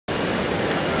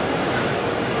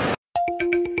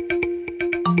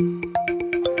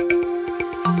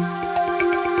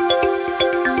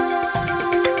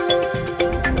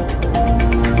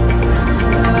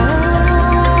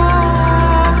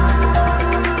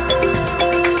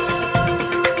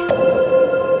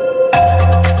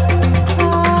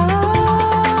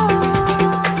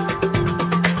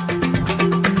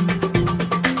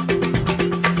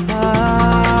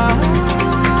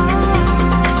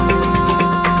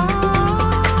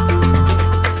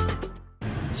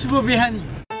Shubh Bihani.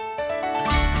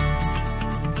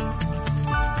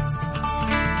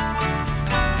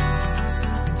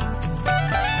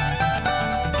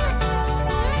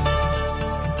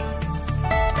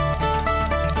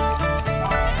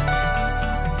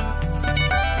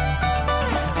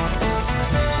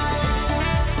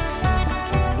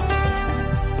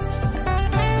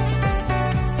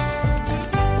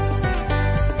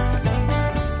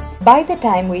 By the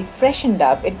time we freshened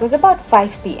up, it was about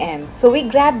 5 p.m. So we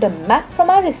grabbed a map from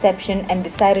our reception and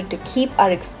decided to keep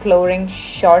our exploring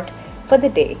short for the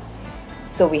day.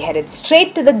 So we headed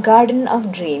straight to the Garden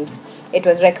of Dreams. It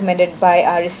was recommended by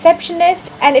our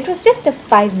receptionist and it was just a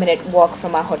 5-minute walk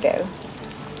from our hotel.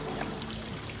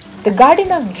 The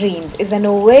Garden of Dreams is an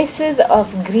oasis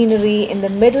of greenery in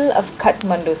the middle of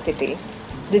Kathmandu city.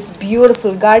 This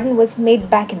beautiful garden was made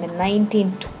back in the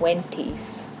 1920s.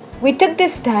 We took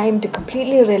this time to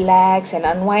completely relax and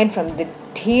unwind from the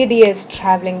tedious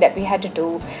traveling that we had to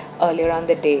do earlier on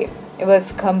the day. It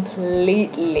was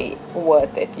completely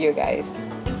worth it, you guys.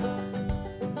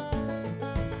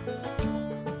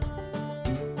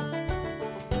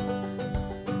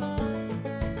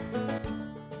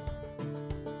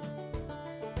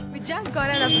 We just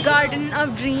got out of Garden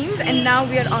of Dreams and now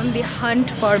we are on the hunt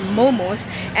for momos,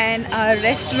 and our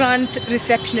restaurant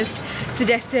receptionist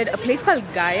suggested a place called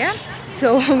Gaia.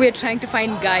 So we're trying to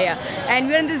find Gaia and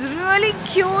we're in this really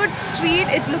cute street.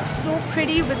 It looks so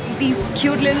pretty with these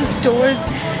cute little stores.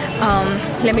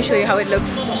 Let me show you how it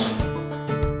looks.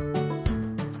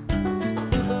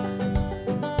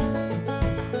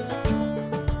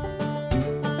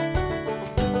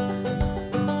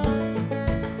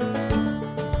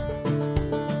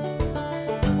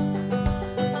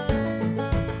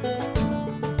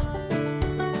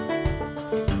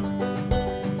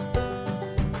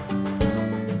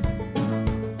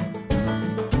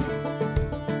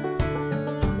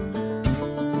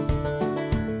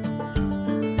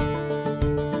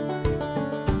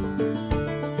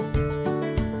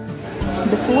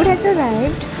 The food has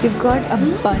arrived. We've got a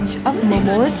bunch of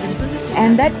momos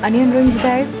and that onion rings,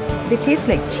 guys, they taste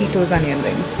like Cheetos onion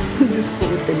rings. Just so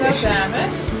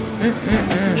delicious.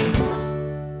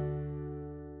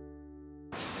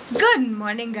 Good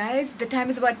morning, guys. The time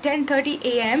is about 10:30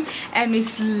 a.m. and we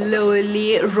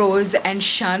slowly rose and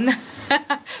shone.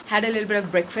 Had a little bit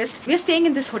of breakfast. We're staying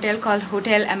in this hotel called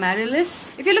Hotel Amaryllis.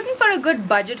 If you're looking for a good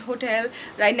budget hotel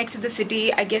right next to the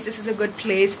city, I guess this is a good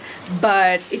place.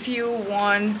 But if you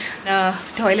want a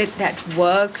toilet that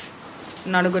works,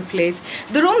 not a good place.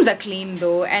 The rooms are clean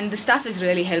though, and the staff is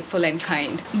really helpful and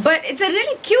kind. But it's a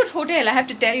really cute hotel, I have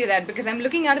to tell you that, because I'm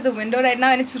looking out of the window right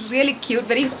now and it's really cute,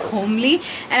 very homely,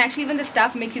 and actually even the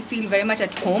staff makes you feel very much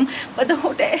at home. But the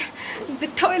hotel, the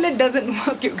toilet doesn't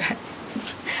work, you guys.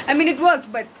 I mean, it works,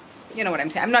 but you know what I'm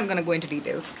saying. I'm not gonna go into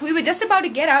details. We were just about to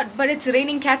get out, but it's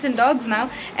raining cats and dogs now,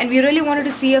 and we really wanted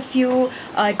to see a few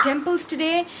temples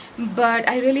today, but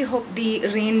I really hope the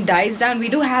rain dies down. We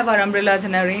do have our umbrellas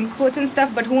and our raincoats and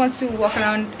stuff, but who wants to walk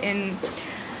around in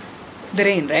the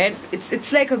rain, right?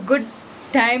 It's like a good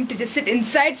time to just sit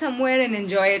inside somewhere and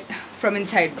enjoy it from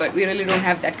inside, but we really don't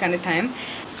have that kind of time.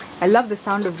 I love the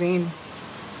sound of rain.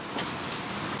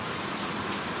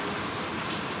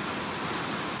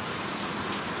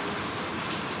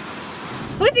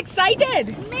 Who's excited?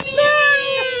 Me!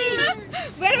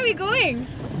 Where are we going?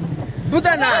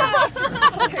 Boudhanath!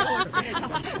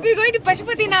 We're going to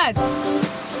Pashupathinath.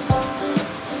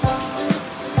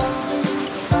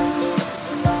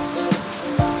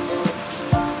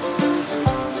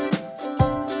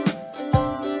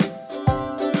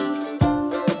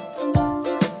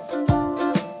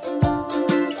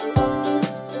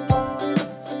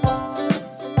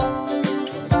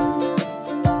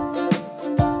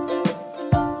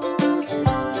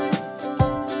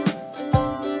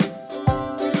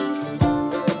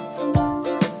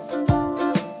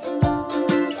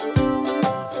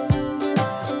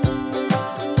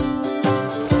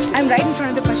 I'm right in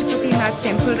front of the Pashupathinath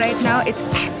Temple right now. It's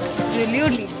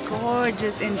absolutely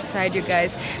gorgeous inside, you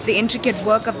guys. The intricate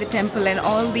work of the temple and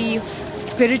all the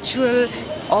spiritual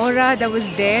aura that was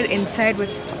there inside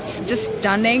was just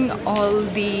stunning. All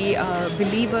the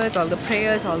believers, all the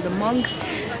prayers, all the monks,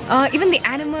 even the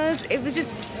animals.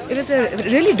 It was a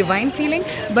really divine feeling,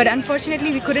 but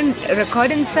unfortunately we couldn't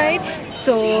record inside,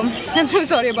 so I'm so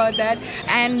sorry about that.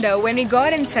 And when we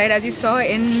got inside, as you saw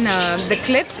in the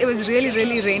clips, it was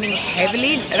really raining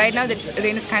heavily. Right now the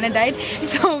rain has kind of died,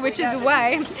 so which is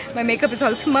why my makeup is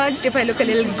all smudged. If I look a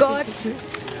little goth,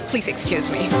 please excuse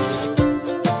me.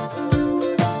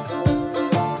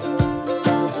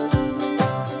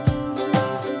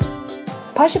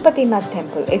 Pashupathinath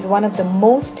Temple is one of the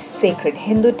most sacred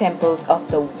Hindu temples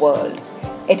of the world.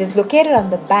 It is located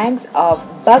on the banks of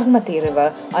Bagmati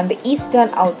River on the eastern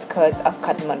outskirts of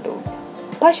Kathmandu.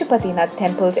 Pashupathinath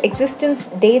Temple's existence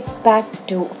dates back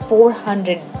to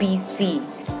 400 BC.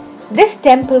 This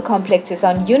temple complex is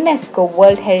on UNESCO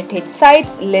World Heritage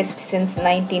Sites list since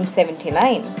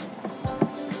 1979.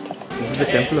 This is the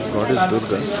temple of goddess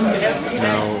Durga.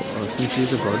 Now, since she is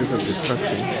the goddess of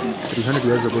destruction, 300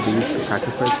 years ago they used to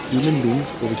sacrifice human beings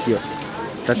over here.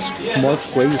 That small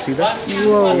square, you see that?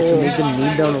 Whoa. They used to make them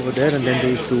kneel down over there, and then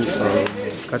they used to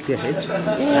cut their head,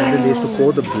 and then they used to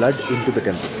pour the blood into the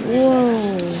temple. Whoa.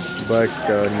 But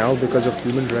now, because of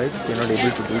human rights, they are not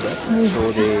able to do that.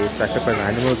 So they sacrifice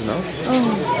animals now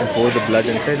and pour the blood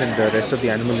inside, and the rest of the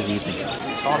animal is eaten.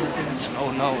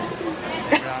 Oh no.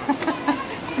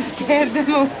 Scared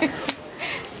them away.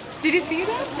 Did you see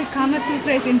that? The Kama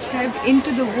Sutra is inscribed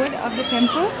into the wood of the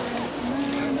temple.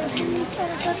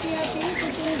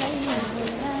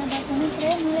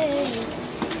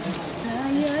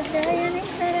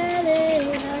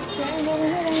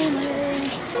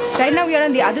 Right now we are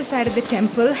on the other side of the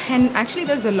temple, and actually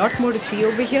there's a lot more to see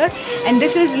over here, and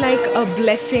this is like a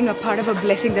blessing, a part of a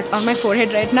blessing that's on my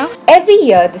forehead right now. Every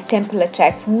year this temple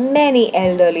attracts many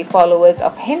elderly followers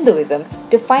of Hinduism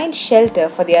to find shelter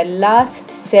for their last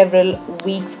several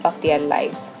weeks of their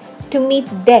lives, to meet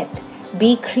death,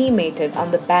 be cremated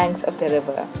on the banks of the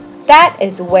river. That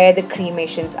is where the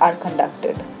cremations are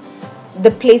conducted.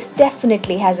 The place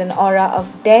definitely has an aura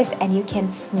of death, and you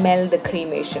can smell the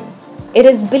cremation. It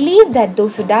is believed that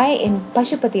those who die in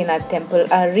Pashupathinath Temple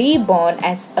are reborn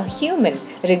as a human,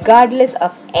 regardless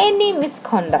of any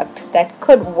misconduct that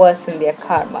could worsen their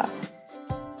karma.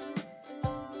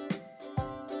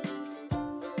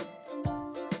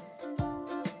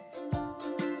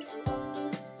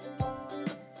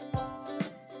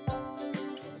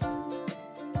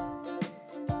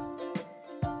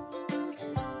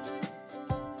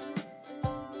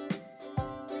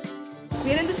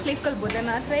 We're in this place called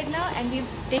Boudhanath right now, and we've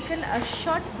taken a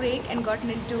short break and gotten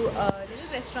into a little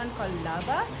restaurant called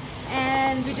Lava,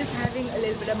 and we're just having a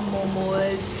little bit of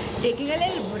momos, taking a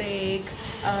little break,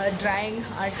 drying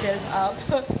ourselves up,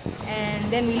 and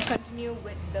then we'll continue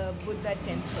with the Buddha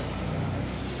temple.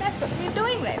 That's what we're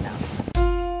doing right now.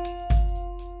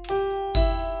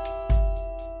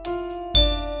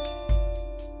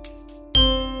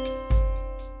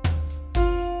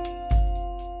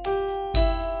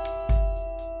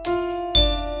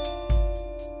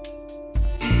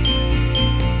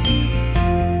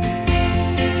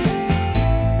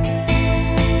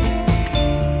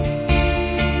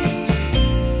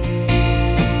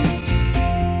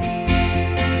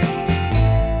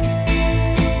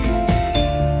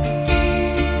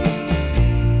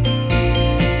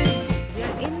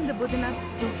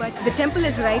 The temple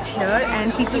is right here,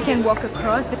 and people can walk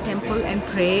across the temple and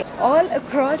pray. All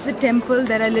across the temple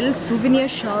there are little souvenir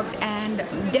shops, and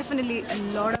definitely a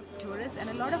lot of tourists and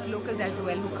a lot of locals as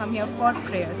well who come here for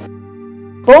prayers.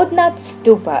 Bodnath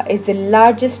Stupa is the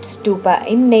largest stupa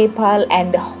in Nepal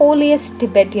and the holiest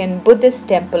Tibetan Buddhist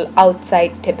temple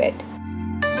outside Tibet.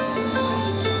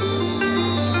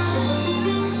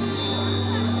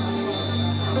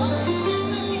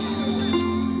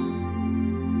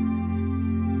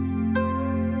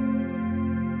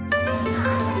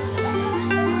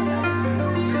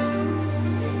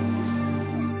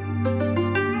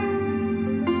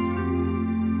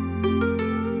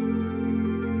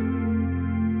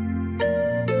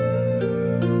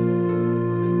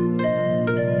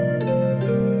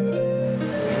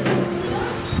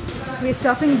 We're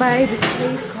stopping by this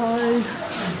place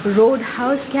called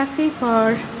Roadhouse Cafe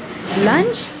for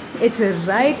lunch. It's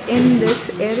right in this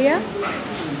area,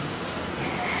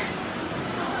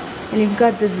 and you've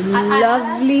got this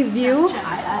lovely view.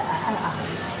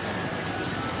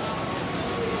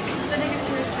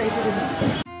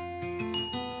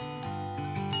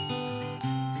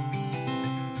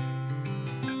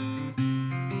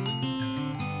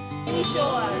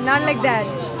 Not like that.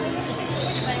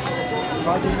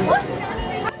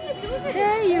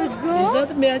 There you go. Is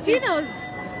that magic? He knows.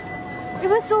 It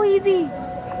was so easy.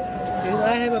 Because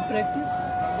I have a practice.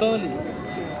 Slowly.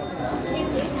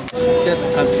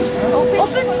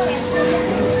 Open.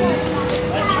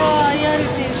 Oh, here it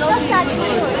is.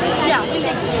 Yeah, we'll take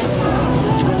it.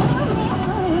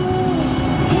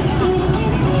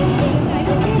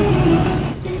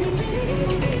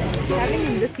 Traveling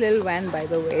in this little van, by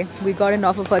the way, we got an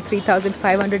offer for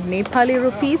 3,500 Nepali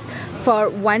rupees for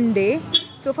one day.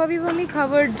 So far we've only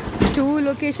covered 2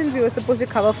 locations. We were supposed to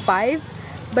cover 5,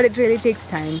 but it really takes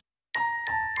time.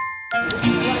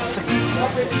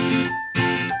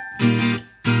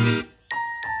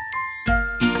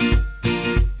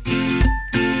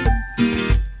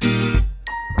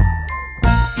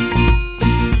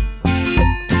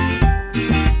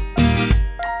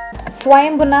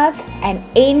 Swayambhunath, an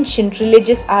ancient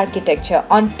religious architecture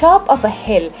on top of a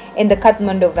hill in the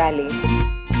Kathmandu valley.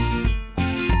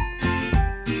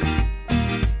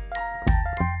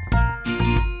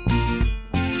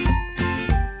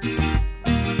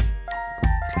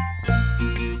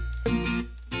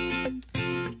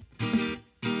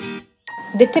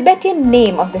 The Tibetan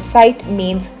name of the site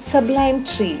means sublime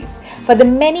trees for the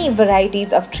many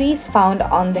varieties of trees found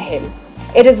on the hill.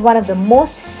 It is one of the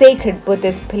most sacred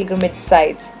Buddhist pilgrimage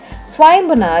sites.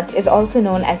 Swayambhunath is also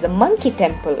known as the Monkey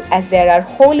Temple as there are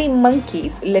holy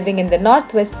monkeys living in the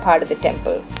northwest part of the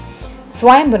temple.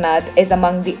 Swayambhunath is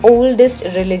among the oldest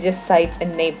religious sites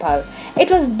in Nepal. It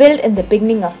was built in the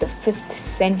beginning of the 5th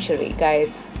century,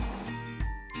 guys.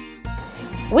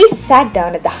 We sat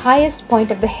down at the highest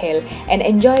point of the hill and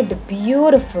enjoyed the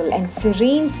beautiful and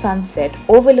serene sunset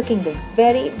overlooking the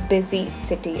very busy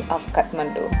city of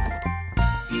Kathmandu.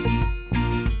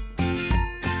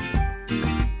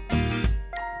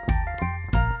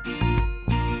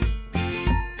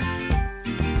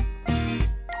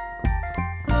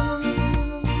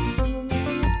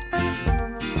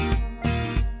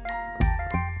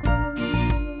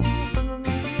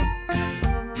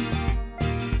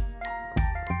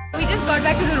 We just got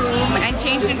back to the room and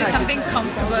changed into something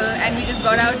comfortable, and we just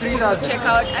got out to check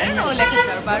out, I don't know, like a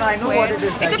durbar square.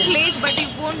 It's a place, but we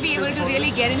won't be able to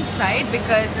really get inside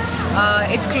because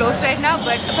it's closed right now,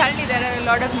 but apparently there are a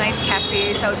lot of nice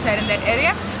cafes outside in that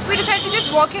area. We decided to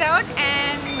just walk it out,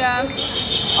 and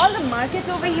all the markets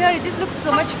over here, it just looks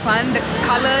so much fun. The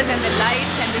colors and the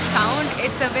lights and the sound,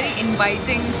 it's a very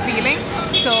inviting feeling.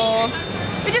 So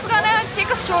we're just gonna take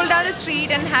a stroll down the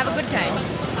street and have a good time.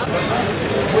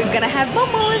 We're gonna have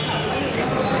momos.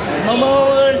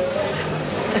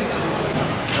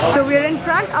 So we're in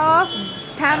front of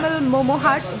Thamel Momo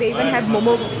Hut. They even have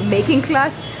momo making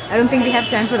class. I don't think we have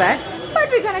time for that, but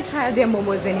we're gonna try their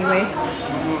momos anyway.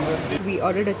 We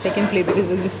ordered a second plate because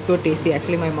it was just so tasty.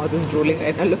 Actually, my mouth is drooling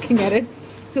right now looking at it.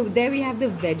 So there we have the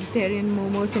vegetarian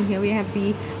momos, and here we have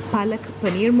the palak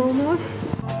paneer momos.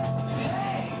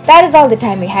 That is all the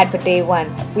time we had for day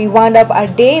 1. We wound up our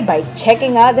day by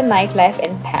checking out the nightlife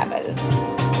in Thamel.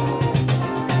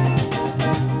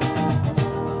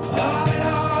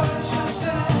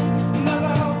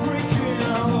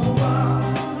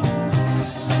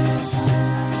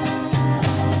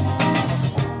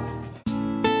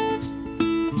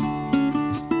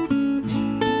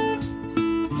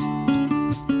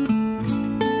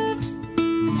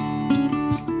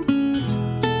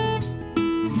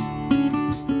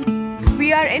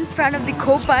 We are in front of the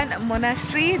Kopan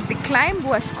Monastery. The climb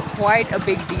was quite a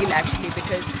big deal actually,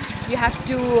 because you have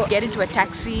to get into a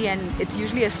taxi and it's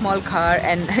usually a small car,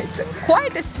 and it's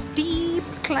quite a steep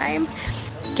climb.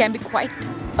 Can be quite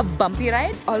a bumpy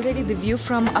ride. Already the view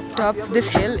from up top this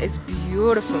hill is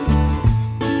beautiful.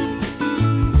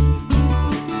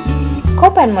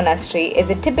 Kopan Monastery is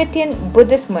a Tibetan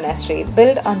Buddhist monastery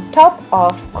built on top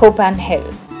of Kopan Hill.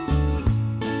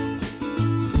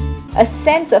 A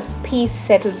sense of peace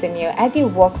settles in you as you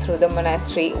walk through the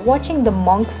monastery, watching the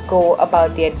monks go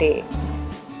about their day.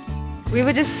 We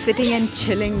were just sitting and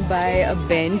chilling by a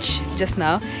bench just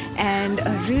now, and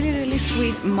a really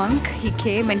sweet monk, he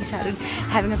came and he started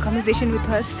having a conversation with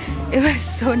us. It was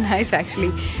so nice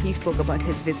actually. He spoke about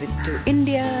his visit to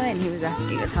India and he was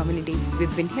asking us how many days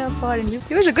we've been here for, and it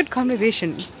was a good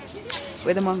conversation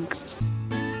with a monk.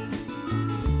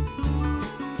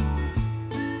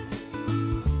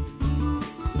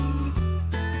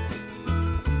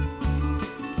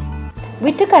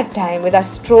 We took our time with our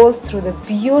strolls through the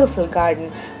beautiful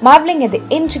garden, marveling at the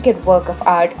intricate work of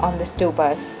art on the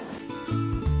stupas.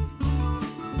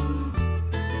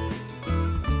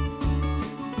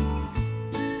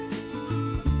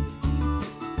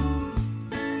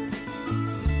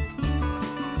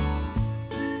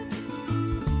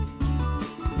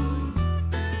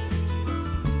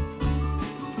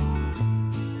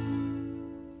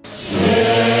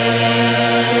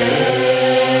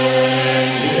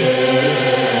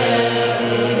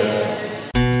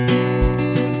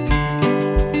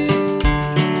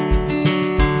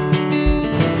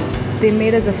 They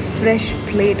made us a fresh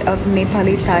plate of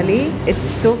Nepali thali. It's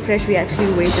so fresh, we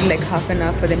actually waited like half an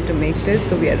hour for them to make this.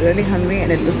 So we are really hungry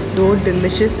and it looks so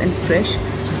delicious and fresh.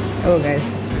 Oh guys,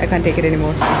 I can't take it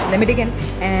anymore. Let me dig in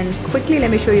and quickly let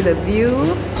me show you the view.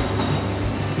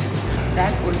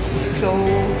 That was so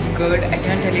good. I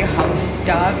can't tell you how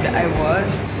starved I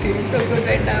was. Feeling so good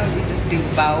right now. We just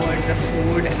devoured the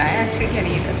food and I actually can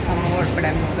eat some more, but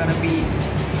I'm just gonna be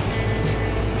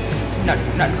not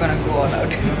gonna go all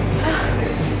out.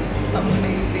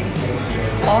 Amazing.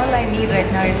 All I need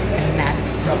right now is a nap,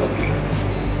 probably.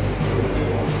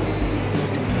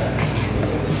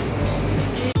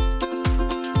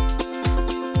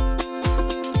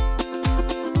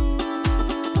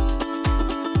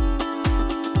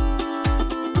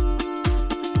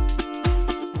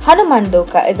 Hanuman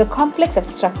Dhoka is a complex of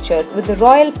structures with the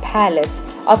royal palace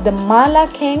of the Mala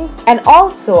king and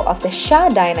also of the Shah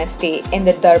dynasty in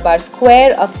the Durbar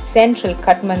square of central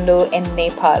Kathmandu in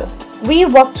Nepal. We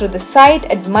walked through the site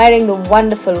admiring the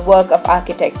wonderful work of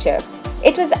architecture.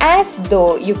 It was as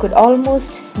though you could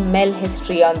almost smell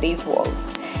history on these walls.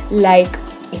 Like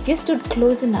if you stood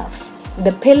close enough,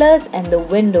 the pillars and the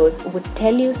windows would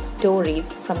tell you stories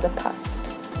from the past.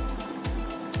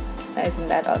 Isn't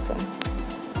that awesome?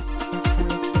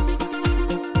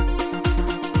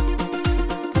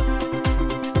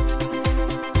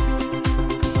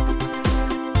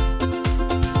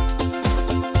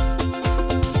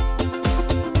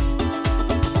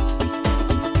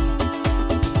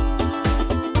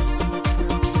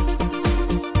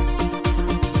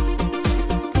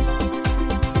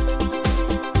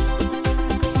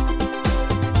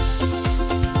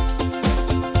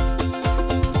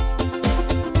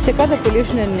 Check out the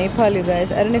pollution in Nepal, you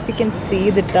guys. I don't know if you can see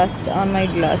the dust on my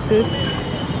glasses,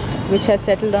 which has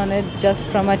settled on it just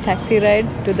from a taxi ride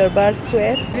to Durbar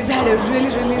Square. We've had a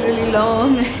really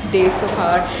long day so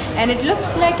far, and it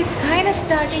looks like it's kind of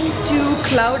starting to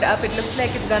cloud up. It looks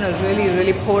like it's gonna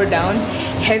really pour down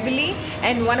heavily,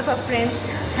 and one of our friends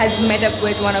has met up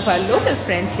with one of our local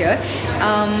friends here,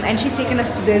 and she's taken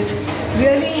us to this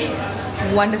really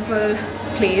wonderful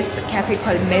place, the cafe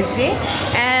called Meze,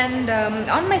 and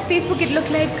on my Facebook it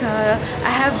looked like I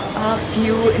have a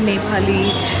few Nepali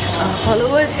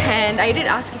followers, and I did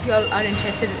ask if you all are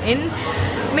interested in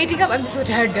meeting up. I'm so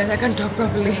tired, guys, I can't talk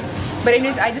properly. But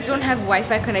anyways, I just don't have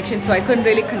Wi-Fi connection, so I couldn't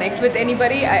really connect with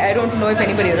anybody. I don't know if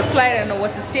anybody replied, I don't know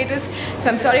what's the status, so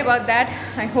I'm sorry about that.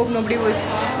 I hope nobody was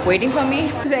waiting for me.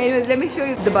 So anyways, let me show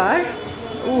you the bar.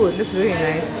 Ooh, it looks really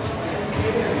nice.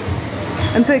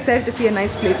 I'm so excited to see a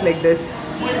nice place like this.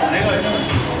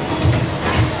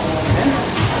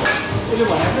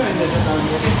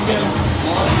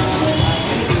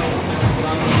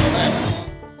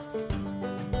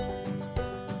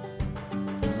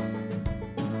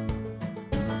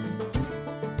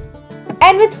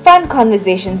 And with fun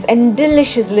conversations and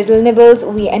delicious little nibbles,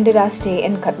 we ended our stay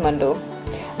in Kathmandu.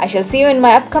 I shall see you in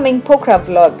my upcoming Pokhara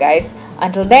vlog, guys.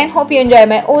 Until then, hope you enjoy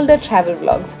my older travel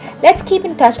vlogs. Let's keep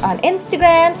in touch on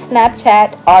Instagram,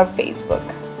 Snapchat or Facebook.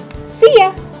 See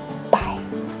ya!